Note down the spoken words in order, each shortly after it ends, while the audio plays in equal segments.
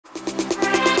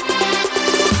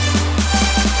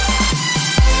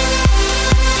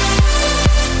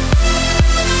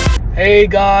Hey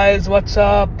guys, what's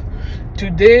up?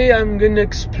 Today I'm gonna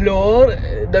explore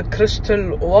the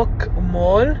Crystal Walk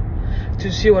Mall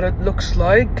to see what it looks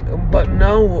like, but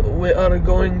now we are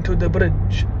going to the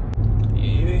bridge.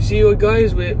 You see what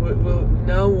guys,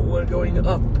 now we're going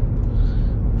up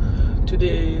to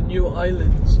the new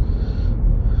islands.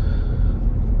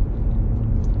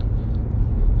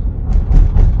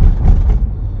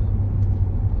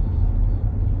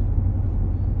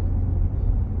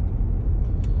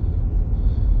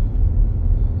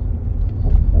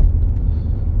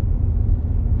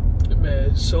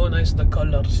 So nice the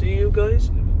color, see you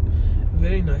guys,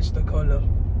 very nice the color.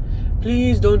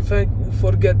 Please don't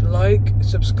forget like,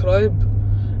 subscribe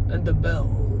and the bell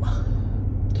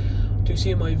to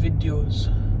see my videos.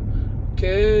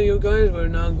 Okay you guys, we're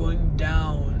now going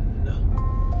down.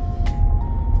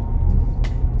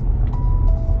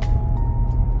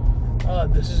 Ah,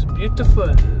 this is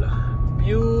beautiful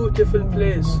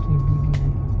place.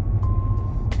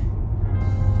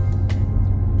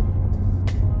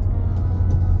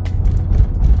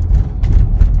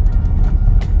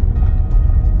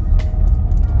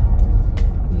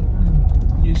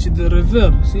 See the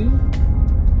river, see?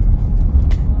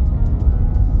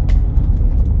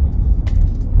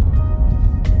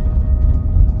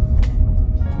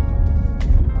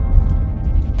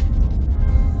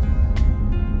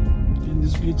 And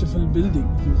this beautiful building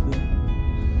is there.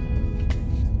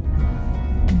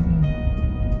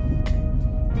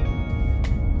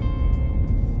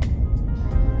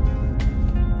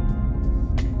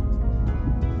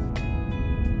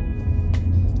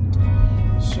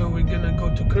 So we're gonna go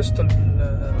to Crystal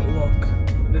Walk,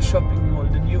 the shopping mall,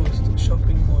 the newest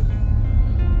shopping mall.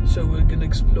 So we're gonna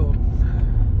explore.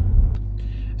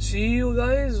 See you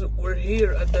guys, we're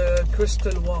here at the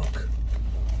Crystal Walk.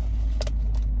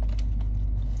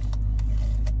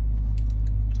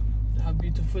 Have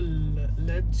beautiful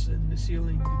LEDs in the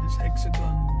ceiling, this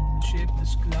hexagon shape,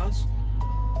 this glass.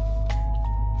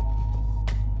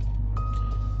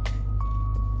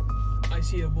 I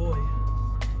see a boy.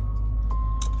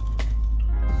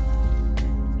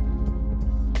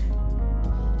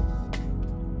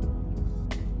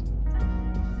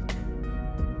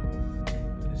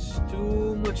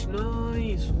 Too much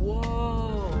nice,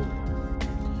 wow.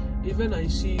 Even I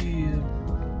see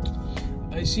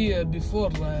before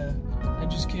I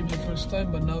just came the first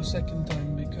time, but now second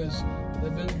time, because the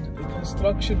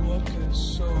construction work is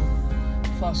so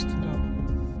fast now.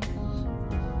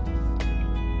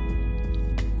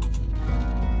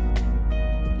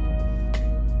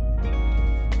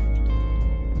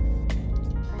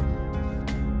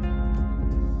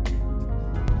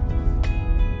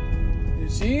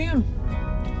 See him?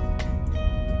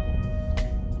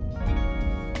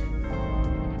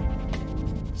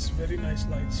 It's very nice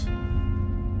lights.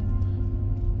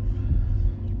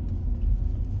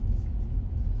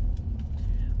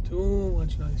 Too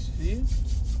much nice, see?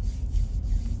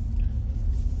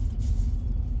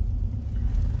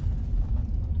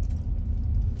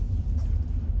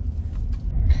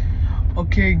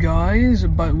 Okay guys,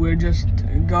 but we just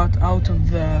got out of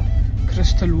the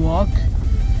Crystal Walk.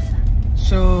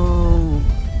 So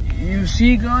you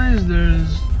see guys,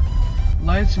 there's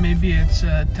lights, maybe it's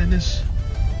tennis,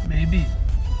 maybe.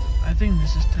 I think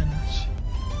this is tennis.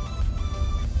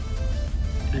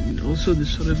 And also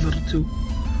this river too.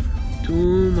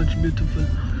 Too much beautiful.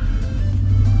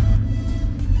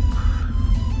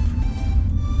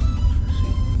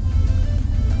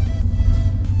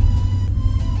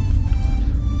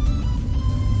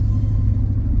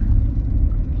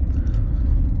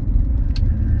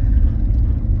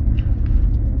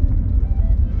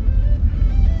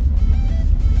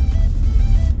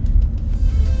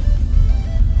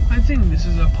 I think this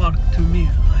is a park to me.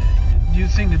 Do you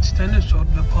think it's tennis or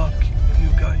the park, you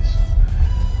guys?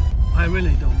 I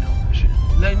really don't know.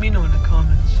 Let me know in the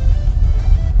comments.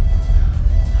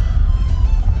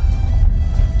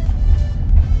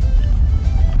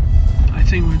 I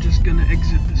think we're just gonna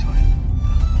exit this island.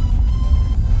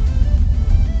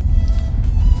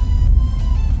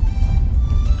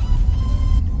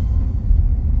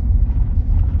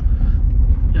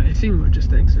 Yeah, I think we're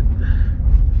just exit.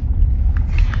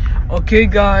 Okay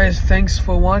guys, thanks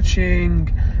for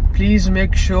watching. Please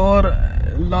make sure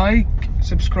like,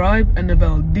 subscribe and the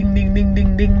bell, ding ding ding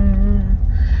ding ding.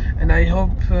 And I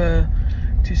hope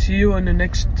to see you in the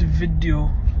next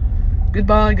video.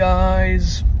 Goodbye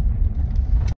guys.